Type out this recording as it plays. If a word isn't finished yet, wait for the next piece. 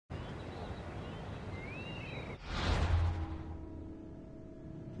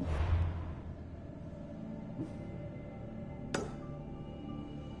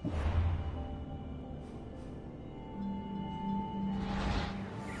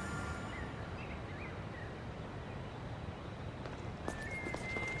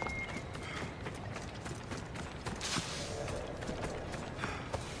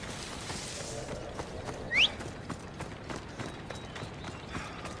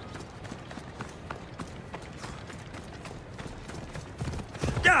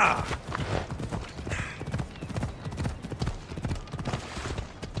Ella.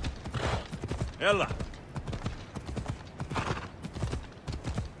 Ella.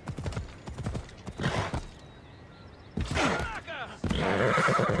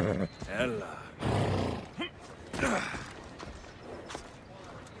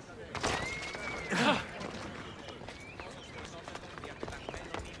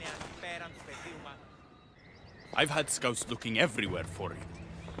 I've had scouts looking everywhere for you.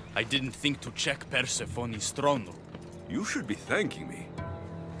 I didn't think to check Persephone's throne room. You should be thanking me.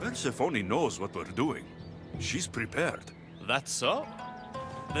 Persephone knows what we're doing. She's prepared. That's so?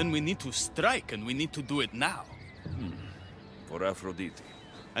 Then we need to strike, and we need to do it now. For Aphrodite.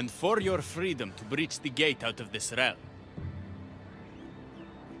 And for your freedom to breach the gate out of this realm.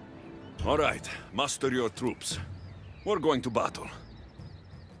 All right, muster your troops. We're going to battle.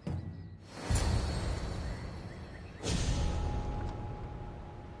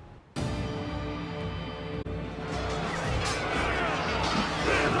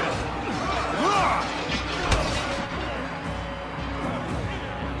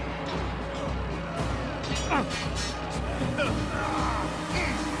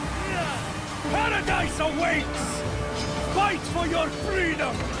 Paradise awaits! Fight for your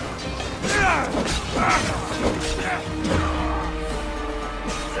freedom!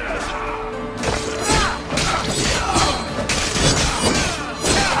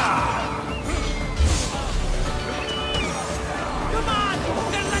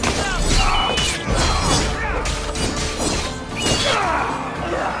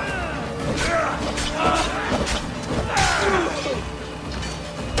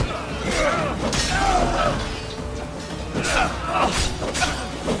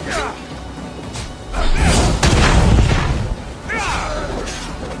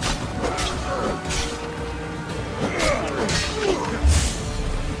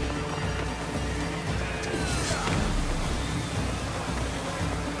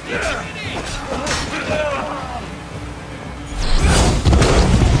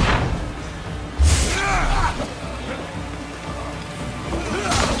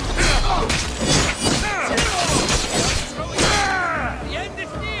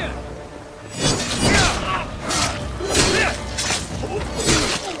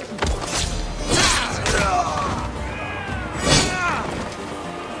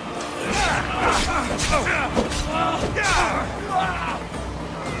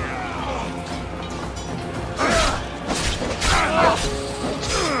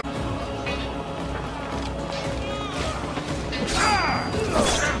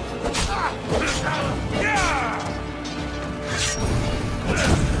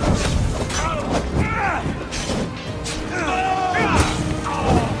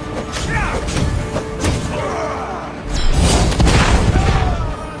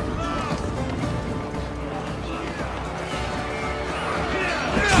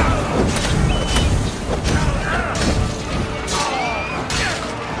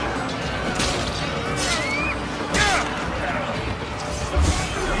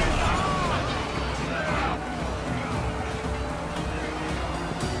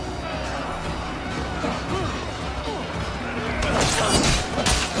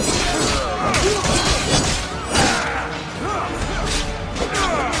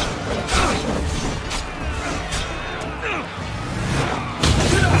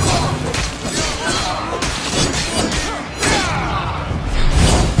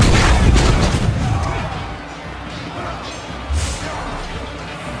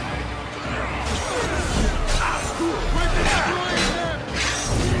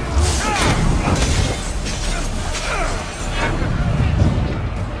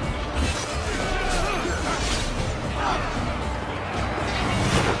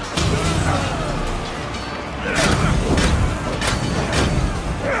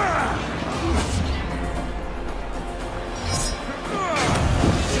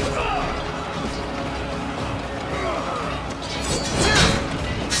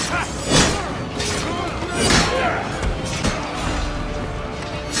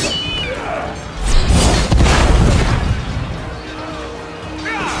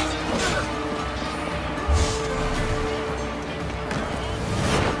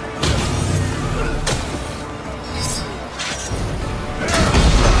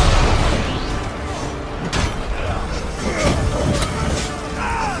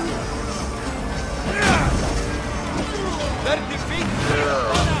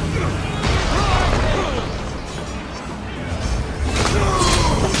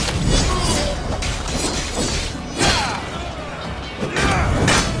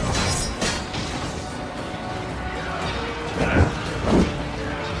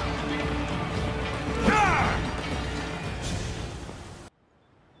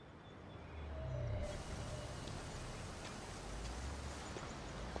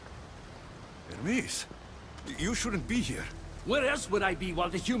 Hermes, you shouldn't be here. Where else would I be while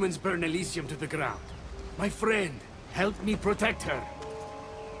the humans burn Elysium to the ground? My friend, help me protect her.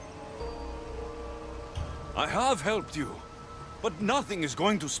 I have helped you, but nothing is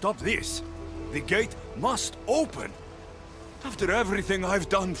going to stop this. The gate must open. After everything I've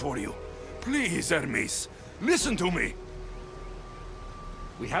done for you, please, Hermes, listen to me.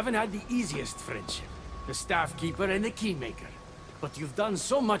 We haven't had the easiest friendship, the Staff Keeper and the Keymaker. But you've done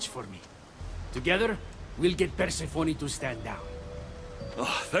so much for me. Together, we'll get Persephone to stand down.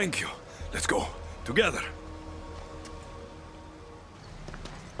 Oh, thank you. Let's go. Together.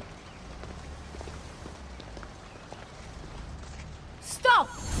 Stop!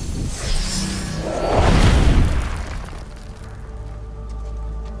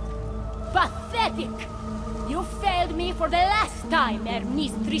 Pathetic! You failed me for the last time,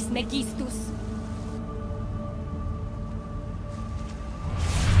 Hermes Trismegistus.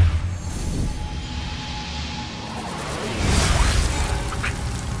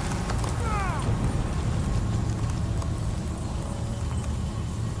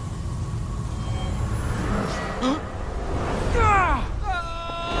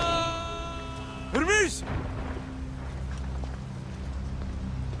 Hermes!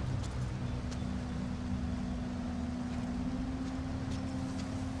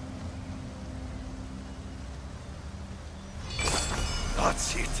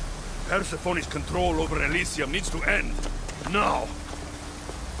 That's it. Persephone's control over Elysium needs to end. Now!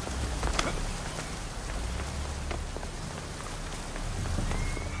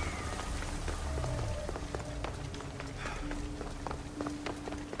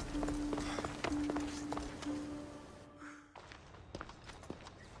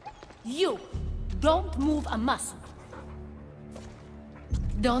 You! Don't move a muscle.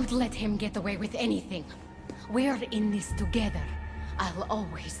 Don't let him get away with anything. We're in this together. I'll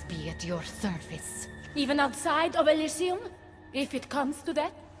always be at your service. Even outside of Elysium? If it comes to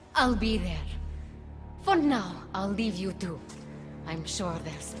that? I'll be there. For now, I'll leave you two. I'm sure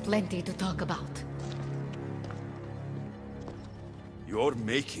there's plenty to talk about. You're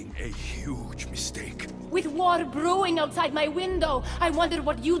making a huge mistake. With war brewing outside my window, I wondered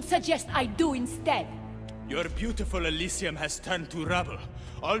what you'd suggest I do instead. Your beautiful Elysium has turned to rubble,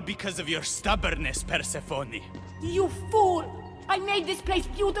 all because of your stubbornness, Persephone. You fool! I made this place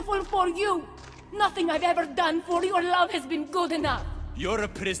beautiful for you! Nothing I've ever done for your love has been good enough! You're a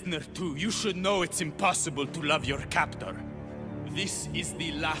prisoner too. You should know it's impossible to love your captor. This is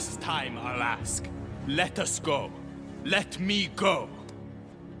the last time I'll ask. Let us go. Let me go.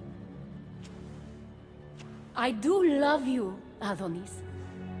 I do love you, Adonis.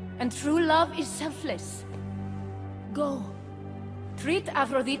 And true love is selfless. Go. Treat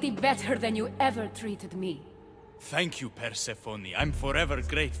Aphrodite better than you ever treated me. Thank you, Persephone. I'm forever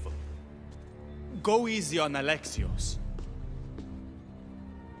grateful. Go easy on Alexios.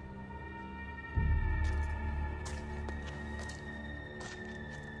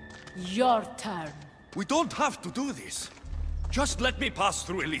 Your turn. We don't have to do this. Just let me pass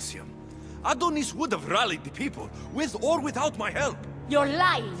through Elysium. Adonis would have rallied the people, with or without my help. You're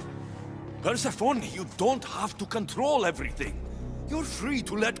lying. Persephone, you don't have to control everything. You're free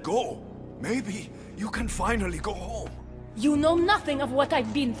to let go. Maybe you can finally go home. You know nothing of what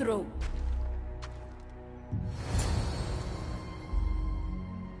I've been through.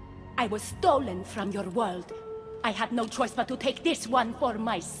 I was stolen from your world. I had no choice but to take this one for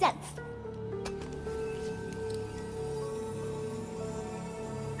myself.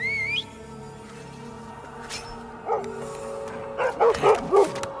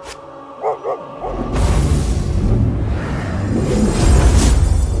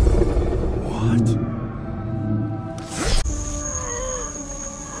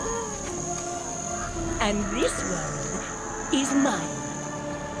 And this world is mine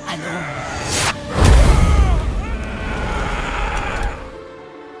alone.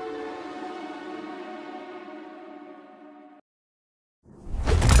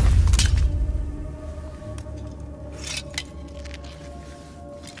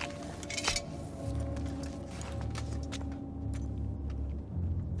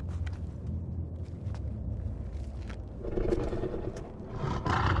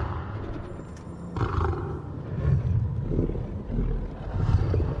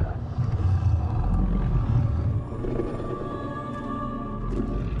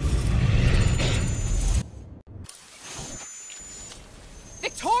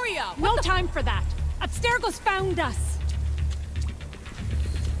 No time for that! Abstergo's found us!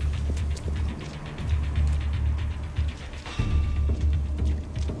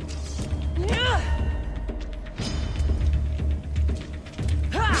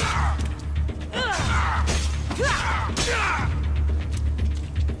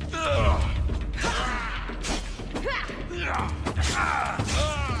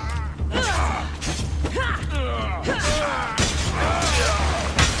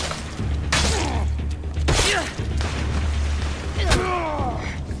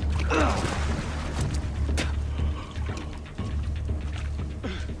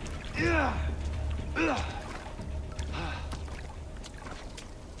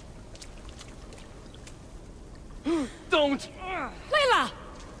 don't! Layla!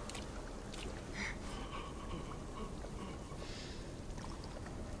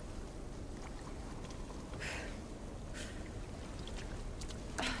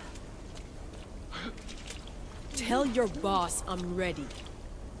 Tell your boss I'm ready.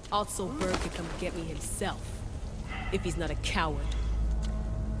 Also, Bird can come get me himself. If he's not a coward.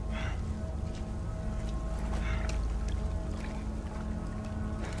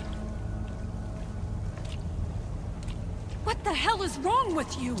 What the hell is wrong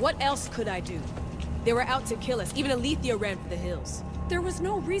with you? What else could I do? They were out to kill us. Even Alethea ran for the hills. There was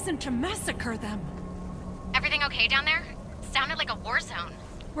no reason to massacre them. Everything okay down there? Sounded like a war zone.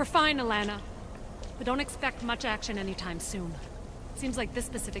 We're fine, Alana. But don't expect much action anytime soon. Seems like this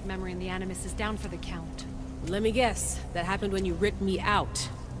specific memory in the Animus is down for the count. Let me guess. That happened when you ripped me out.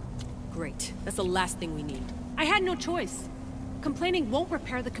 Great. That's the last thing we need. I had no choice. Complaining won't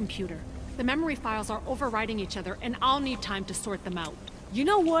repair the computer. The memory files are overriding each other, and I'll need time to sort them out. You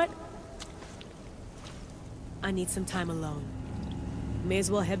know what? I need some time alone. May as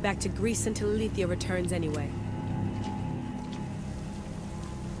well head back to Greece until Alethea returns anyway.